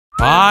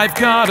I've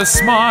got a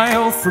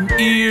smile from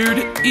ear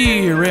to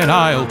ear, and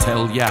I'll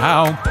tell you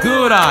how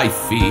good I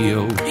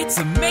feel. It's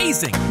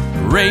amazing.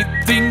 Great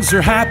things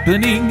are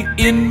happening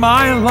in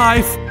my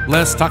life.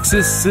 Less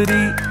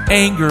toxicity,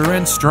 anger,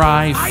 and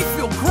strife. I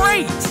feel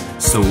great.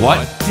 So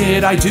what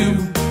did I do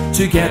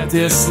to get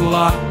this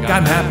luck?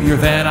 I'm happier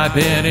than I've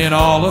been in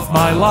all of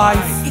my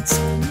life. It's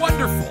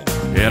wonderful.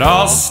 It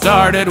all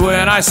started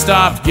when I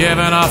stopped giving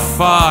a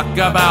fuck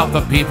about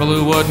the people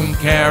who wouldn't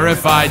care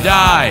if I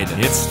died.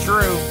 It's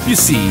true. You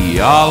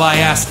see, all I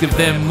asked of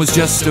them was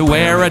just to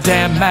wear a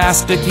damn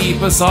mask to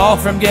keep us all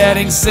from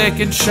getting sick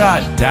and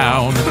shut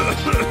down.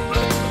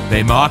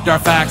 They mocked our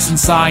facts and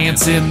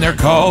science in their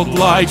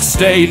cult-like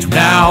state.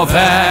 Now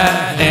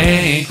that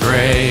ain't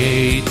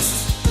great.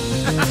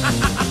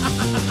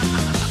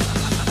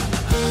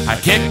 I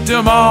kicked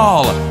them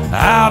all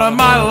out of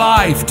my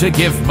life to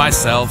give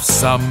myself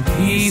some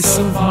peace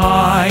of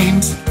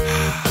mind.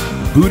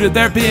 Booted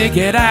their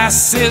bigot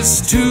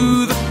asses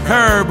to the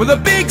curb with a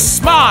big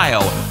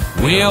smile.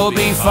 We'll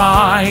be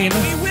fine.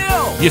 We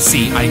will. You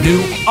see, I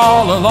knew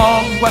all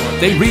along what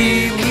they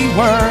really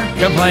were.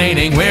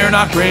 Complaining we're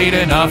not great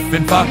enough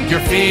in fuck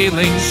your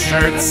feelings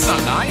shirts. That's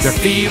not nice. Their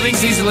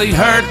feelings easily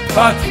hurt,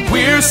 but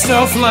we're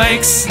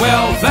snowflakes.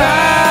 Well,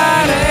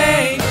 that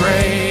ain't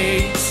great.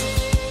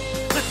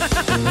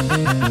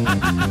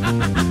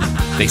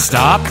 They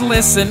stopped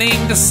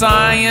listening to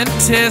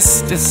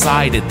scientists,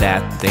 decided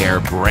that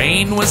their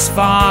brain was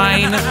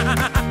fine.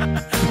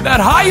 That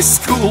high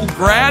school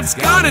grads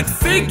got it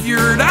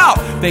figured out.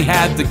 They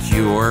had the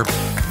cure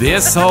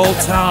this whole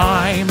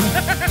time.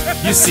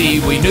 You see,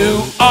 we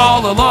knew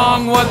all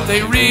along what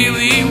they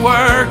really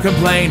were.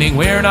 Complaining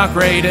we're not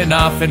great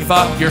enough and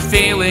fuck your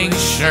feelings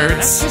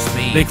shirts. That's just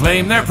me. They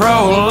claim they're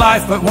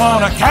pro-life but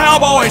want a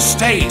cowboy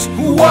state.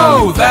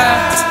 Whoa,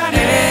 that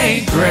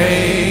ain't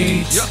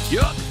great. Yuck,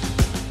 yuck.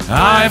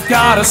 I've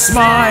got a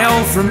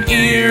smile from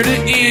ear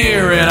to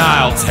ear, and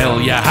I'll tell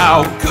you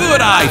how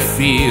good I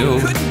feel.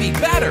 Couldn't be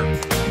better.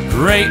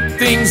 Great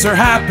things are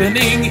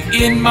happening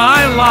in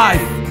my life.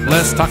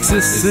 Less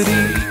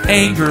toxicity,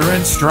 anger,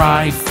 and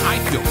strife. I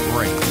feel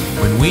great.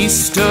 When we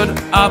stood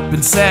up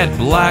and said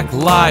Black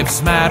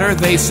Lives Matter,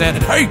 they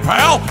said, "Hey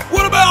pal,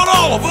 what about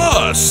all of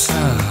us?"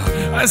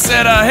 I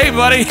said, "Hey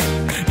buddy,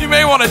 you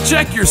may want to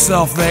check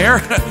yourself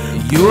there."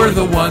 You're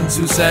the ones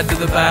who said to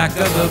the back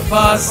of the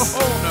bus.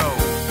 Oh no.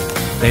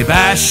 They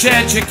bash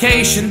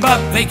education, but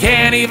they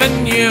can't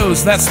even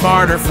use that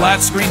smarter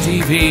flat screen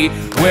TV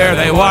where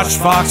they watch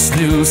Fox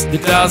News.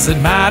 It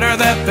doesn't matter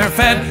that they're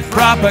fed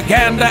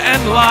propaganda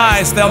and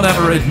lies. They'll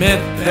never admit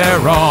they're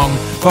wrong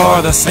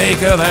for the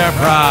sake of their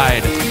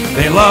pride.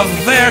 They love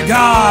their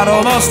God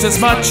almost as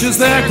much as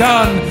their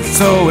gun,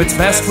 so it's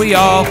best we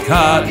all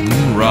cut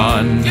and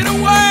run. Get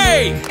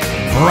away!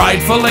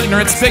 Prideful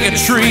ignorance,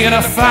 bigotry in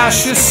a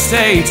fascist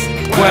state.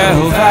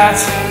 Well, that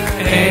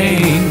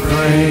ain't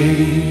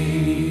great.